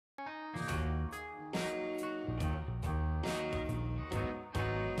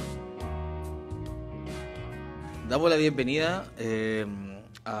Damos la bienvenida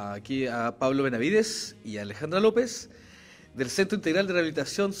aquí a Pablo Benavides y a Alejandra López del Centro Integral de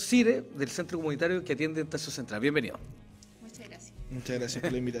Rehabilitación CIRE, del Centro Comunitario que atiende en Estación Central. Bienvenido. Muchas gracias. Muchas gracias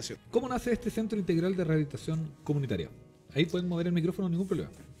por la invitación. ¿Cómo nace este Centro Integral de Rehabilitación comunitaria? Ahí pueden mover el micrófono, ningún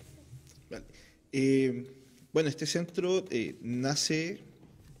problema. Vale. Bueno, este centro nace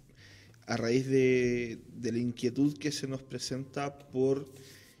a raíz de la inquietud que se nos presenta por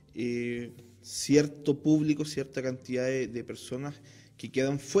cierto público, cierta cantidad de personas que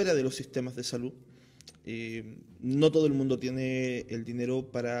quedan fuera de los sistemas de salud. No todo el mundo tiene el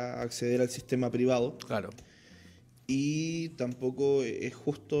dinero para acceder al sistema privado. Claro. Y tampoco es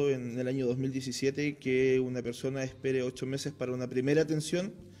justo en el año 2017 que una persona espere 8 meses para una primera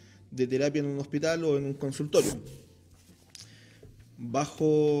atención de terapia en un hospital o en un consultorio.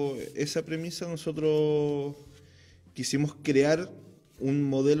 Bajo esa premisa nosotros quisimos crear un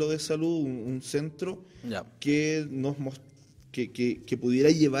modelo de salud, un centro que pudiera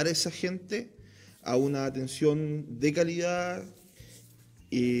llevar a esa gente a una atención de calidad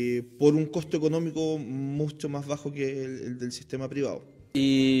por un costo económico mucho más bajo que el del sistema privado.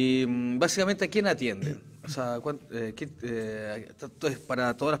 Y básicamente, ¿a quién atienden? O sea, ¿esto es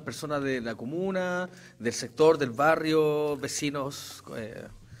para todas las personas de la comuna, del sector, del barrio, vecinos?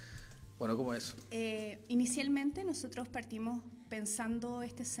 Bueno, ¿cómo es? Inicialmente nosotros partimos pensando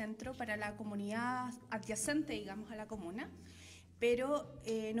este centro para la comunidad adyacente, digamos, a la comuna, pero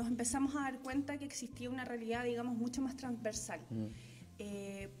nos empezamos a dar cuenta que existía una realidad, digamos, mucho más transversal.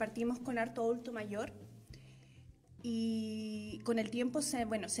 Partimos con harto adulto mayor y con el tiempo se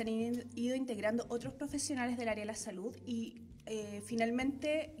han ido integrando otros profesionales del área de la salud y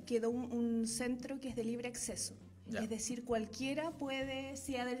finalmente quedó un centro que es de libre acceso. Es decir, cualquiera puede,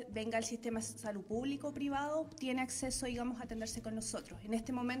 venga al sistema de salud público o privado, tiene acceso, digamos, a atenderse con nosotros. En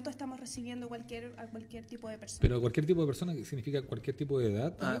este momento estamos recibiendo a cualquier tipo de persona. ¿Pero cualquier tipo de persona que significa cualquier tipo de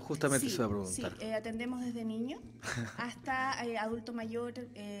edad? Justamente se iba a preguntar. Sí, atendemos desde niño hasta adulto mayor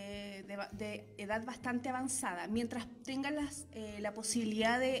de edad bastante avanzada. Mientras tengan la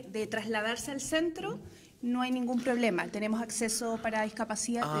posibilidad de trasladarse al centro, no hay ningún problema. Tenemos acceso para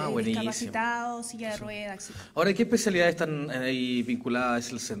discapacitados, silla de ruedas, etc. Ahora, ¿qué especialidades están ahí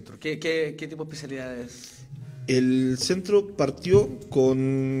vinculadas al centro? ¿Qué tipo de especialidades? El centro partió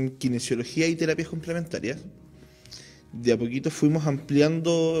con kinesiología y terapias complementarias. De a poquito fuimos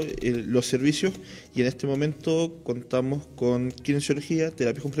ampliando los servicios y en este momento contamos con kinesiología,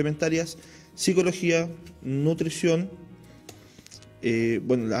 terapias complementarias, psicología, nutrición.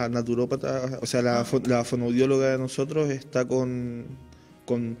 Bueno, la naturópata, o sea, la fonoaudióloga de nosotros está con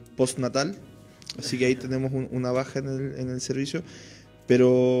postnatal, así que ahí tenemos una baja en el servicio,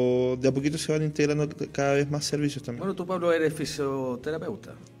 pero de a poquito se van integrando cada vez más servicios también. Bueno, tú, Pablo, eres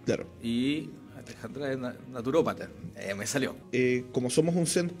fisioterapeuta. Claro. Y Alejandra es naturópata. Me salió. Como somos un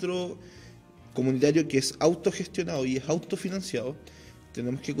centro comunitario que es autogestionado y es autofinanciado,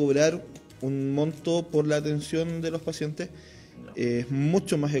 tenemos que cobrar un monto por la atención de los pacientes. Es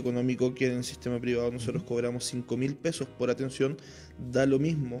mucho más económico que en el sistema privado. Nosotros cobramos 5.000 pesos por atención, da lo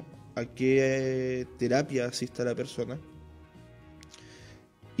mismo a qué terapia asista la persona.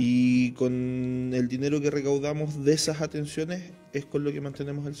 Y con el dinero que recaudamos de esas atenciones es con lo que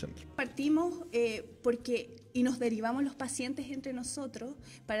mantenemos el centro. Partimos y nos derivamos los pacientes entre nosotros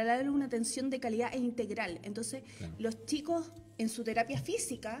para darle una atención de calidad e integral. Entonces, claro, los chicos en su terapia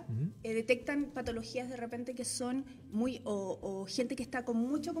física detectan patologías de repente que son o gente que está con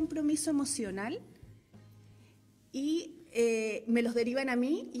mucho compromiso emocional y me los derivan a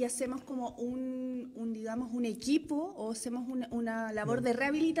mí y hacemos como digamos, un equipo o hacemos una labor de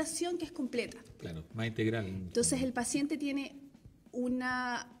rehabilitación que es completa. Claro, más integral. Entonces el paciente tiene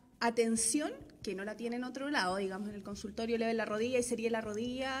una atención que no la tiene en otro lado, digamos, en el consultorio le ven la rodilla y sería la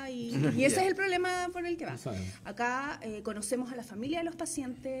rodilla y ese es el problema por el que va. Acá conocemos a la familia de los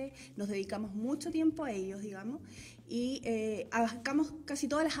pacientes, nos dedicamos mucho tiempo a ellos, digamos, y abarcamos casi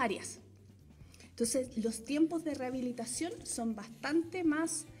todas las áreas. Entonces, los tiempos de rehabilitación son bastante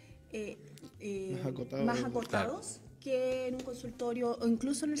más acotados que en un consultorio o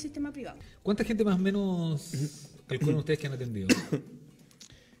incluso en el sistema privado. ¿Cuánta gente más o menos calculan ustedes que han atendido?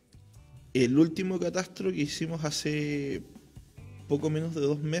 El último catastro que hicimos hace poco menos de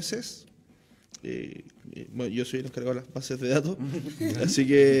 2 meses, bueno, yo soy el encargado de las bases de datos, así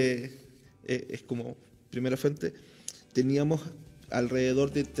que es como primera fuente, teníamos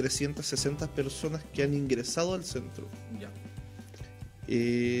alrededor de 360 personas que han ingresado al centro.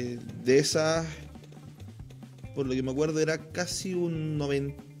 De esas, por lo que me acuerdo, era casi un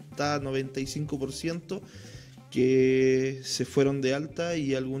 90-95% que se fueron de alta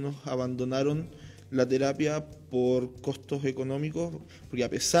y algunos abandonaron la terapia por costos económicos, porque a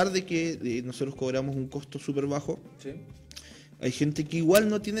pesar de que nosotros cobramos un costo súper bajo, Sí. hay gente que igual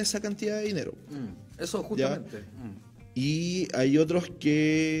no tiene esa cantidad de dinero. Eso justamente. Y hay otros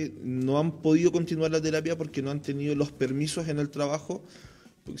que no han podido continuar la terapia porque no han tenido los permisos en el trabajo,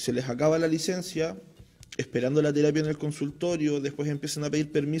 porque se les acaba la licencia, esperando la terapia en el consultorio, después empiezan a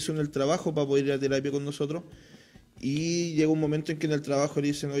pedir permiso en el trabajo para poder ir a terapia con nosotros, y llega un momento en que en el trabajo le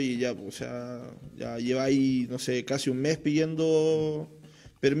dicen, oye, ya, o sea, ya lleváis, no sé, casi un mes pidiendo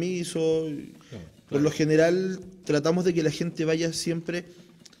permiso. Claro. Por lo general tratamos de que la gente vaya siempre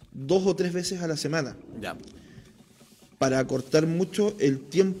 2 o 3 veces a la semana, Ya. para acortar mucho el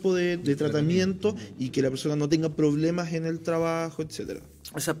tiempo de tratamiento y que la persona no tenga problemas en el trabajo, etcétera.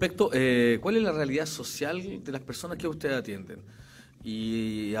 Ese aspecto, ¿cuál es la realidad social de las personas que ustedes atienden?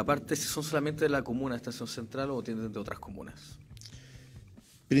 Y aparte, si son solamente de la comuna Estación Central o atienden de otras comunas.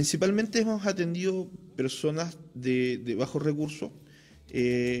 Principalmente hemos atendido personas de bajos recursos.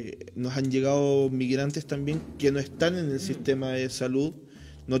 Nos han llegado migrantes también que no están en el sistema de salud,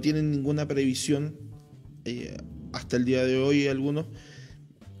 no tienen ninguna previsión, hasta el día de hoy algunos.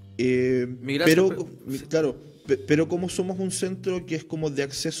 Migrantes, Claro, pero como somos un centro que es como de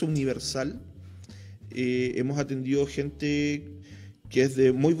acceso universal, hemos atendido gente que es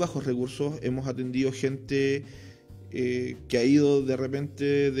de muy bajos recursos, hemos atendido gente que ha ido de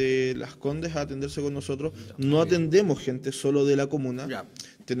repente de Las Condes a atenderse con nosotros. No atendemos gente solo de la comuna. Ya.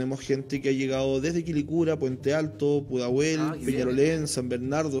 Tenemos gente que ha llegado desde Quilicura, Puente Alto, Pudahuel, Peñalolén, San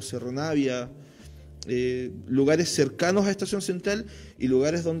Bernardo, Cerro Navia, lugares cercanos a Estación Central y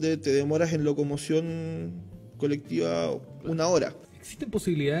lugares donde te demoras en locomoción colectiva 1 hora. ¿Existen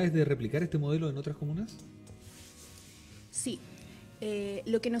posibilidades de replicar este modelo en otras comunas? Sí.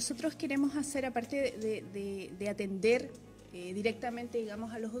 Lo que nosotros queremos hacer, aparte de atender directamente,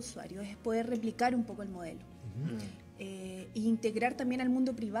 digamos, a los usuarios, es poder replicar un poco el modelo. E integrar también al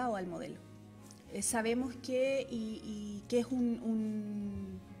mundo privado al modelo. Sabemos que, que es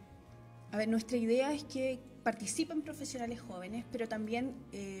a ver, nuestra idea es que participen profesionales jóvenes, pero también,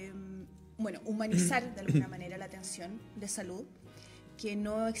 humanizar de alguna manera la atención de salud, que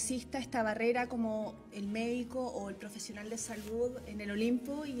no exista esta barrera como el médico o el profesional de salud en el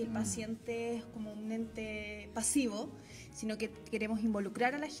Olimpo y el paciente es como un ente pasivo, sino que queremos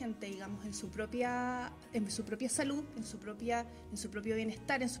involucrar a la gente, digamos, en su propia salud, en su propio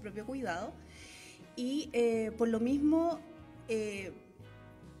bienestar, en su propio cuidado. Y por lo mismo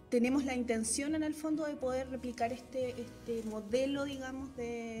tenemos la intención en el fondo de poder replicar este modelo, digamos,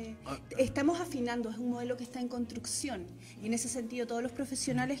 estamos afinando, es un modelo que está en construcción y en ese sentido todos los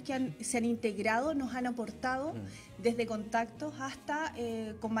profesionales que se han integrado nos han aportado desde contactos hasta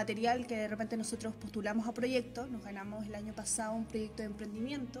con material que de repente nosotros postulamos a proyectos. Nos ganamos el año pasado un proyecto de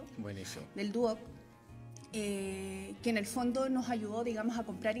emprendimiento. Buenísimo. Del DUOC, que en el fondo nos ayudó, digamos, a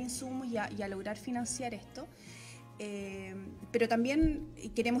comprar insumos y a lograr financiar esto. Pero también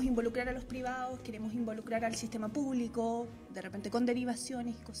queremos involucrar a los privados, queremos involucrar al sistema público, de repente con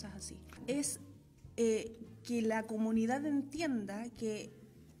derivaciones y cosas así. Es que la comunidad entienda que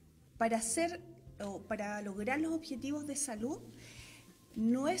para lograr los objetivos de salud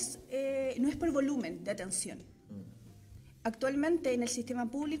no es por volumen de atención. Actualmente en el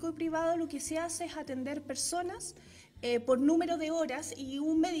sistema público y privado lo que se hace es atender personas por número de horas y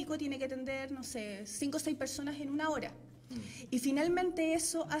un médico tiene que atender, no sé, 5 o 6 personas en 1 hora. Y finalmente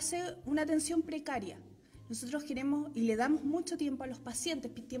eso hace una atención precaria. Nosotros queremos y le damos mucho tiempo a los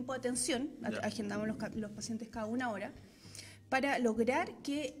pacientes, tiempo de atención, agendamos los pacientes cada 1 hora, para lograr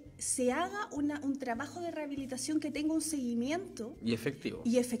que se haga un trabajo de rehabilitación que tenga un seguimiento Y efectivo.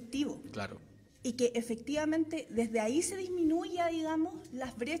 Claro. Y que efectivamente desde ahí se disminuya, digamos,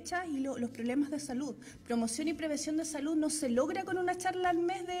 las brechas y los problemas de salud. Promoción y prevención de salud no se logra con una charla al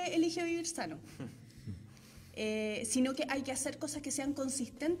mes de Elige Vivir Sano, sino que hay que hacer cosas que sean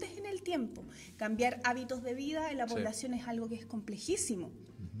consistentes en el tiempo. Cambiar hábitos de vida en la población es algo que es complejísimo.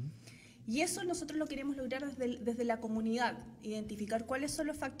 Y eso nosotros lo queremos lograr desde la comunidad, identificar cuáles son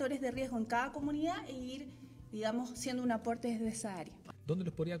los factores de riesgo en cada comunidad e ir, digamos, siendo un aporte desde esa área. ¿Dónde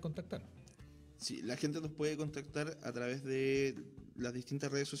los podría contactar? Sí, la gente nos puede contactar a través de las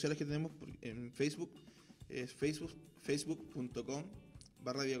distintas redes sociales que tenemos en Facebook. Es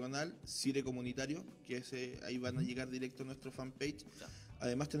facebook.com/CIRE Comunitario, que ahí van a llegar directo a nuestro fanpage.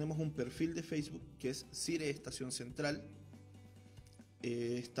 Además tenemos un perfil de Facebook que es CIRE Estación Central.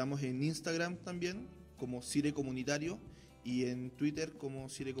 Estamos en Instagram también como CIRE Comunitario y en Twitter como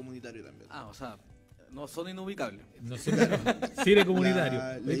CIRE Comunitario también. O sea, No son inubicables. No sé, claro. CIRE comunitario.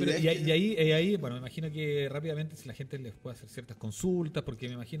 La Oye, pero, idea es y ahí, bueno, me imagino que rápidamente si la gente les puede hacer ciertas consultas, porque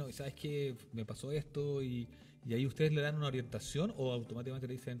me imagino, ¿sabes qué? Me pasó esto y ahí ustedes le dan una orientación o automáticamente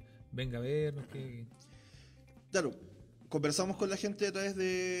le dicen, venga a vernos, que... Claro, conversamos con la gente a través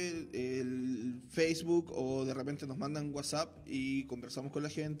de el Facebook o de repente nos mandan WhatsApp y conversamos con la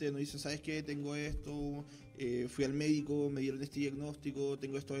gente, nos dicen, ¿sabes qué? Tengo esto, fui al médico, me dieron este diagnóstico,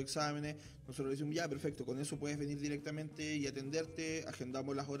 tengo estos exámenes. Nosotros le decimos, ya, perfecto, con eso puedes venir directamente y atenderte,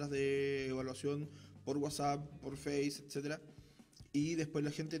 agendamos las horas de evaluación por WhatsApp, por Face, etcétera. Y después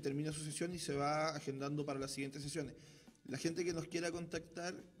la gente termina su sesión y se va agendando para las siguientes sesiones. La gente que nos quiera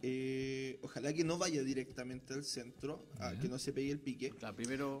contactar, ojalá que no vaya directamente al centro, que no se pegue el pique, Claro,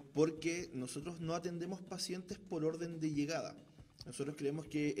 primero... porque nosotros no atendemos pacientes por orden de llegada. Nosotros creemos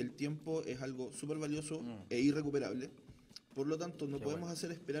que el tiempo es algo súper valioso e irrecuperable. Por lo tanto, no podemos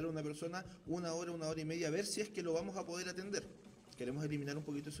hacer esperar a una persona una hora y media a ver si es que lo vamos a poder atender. Queremos eliminar un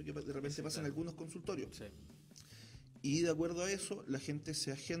poquito eso que de repente pasa en algunos consultorios. Sí. Y de acuerdo a eso, la gente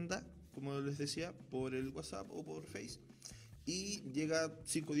se agenda, como les decía, por el WhatsApp o por Face, y llega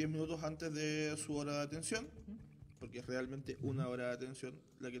 5 o 10 minutos antes de su hora de atención, porque es realmente una hora de atención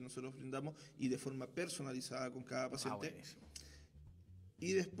la que nosotros brindamos y de forma personalizada con cada paciente. Buenísimo.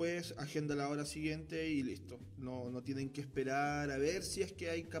 Y después agenda la hora siguiente y listo. No tienen que esperar a ver si es que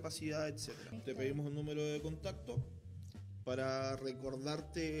hay capacidad, etcétera. Te pedimos un número de contacto para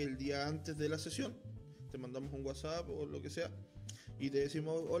recordarte el día antes de la sesión. Te mandamos un WhatsApp o lo que sea y te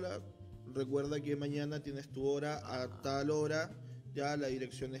decimos, hola, recuerda que mañana tienes tu hora a tal hora, ya la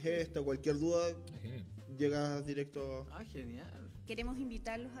dirección es esta, cualquier duda, llegas directo. Genial. Queremos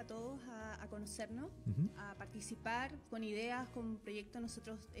invitarlos a todos a conocernos, a participar con ideas, con proyectos.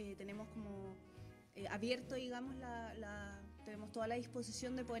 Nosotros tenemos como abierto, digamos, tenemos toda la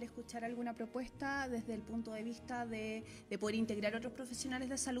disposición de poder escuchar alguna propuesta desde el punto de vista de poder integrar otros profesionales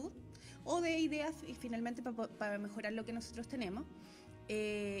de salud o de ideas y finalmente para mejorar lo que nosotros tenemos.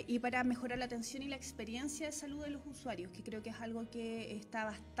 Y para mejorar la atención y la experiencia de salud de los usuarios, que creo que es algo que está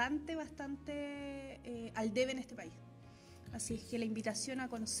bastante al debe en este país. Así es que la invitación a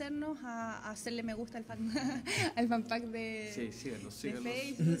conocernos, a hacerle me gusta al fanpack de Sí, síganos.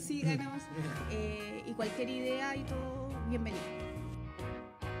 Facebook, síganos, y cualquier idea y todo, bienvenido.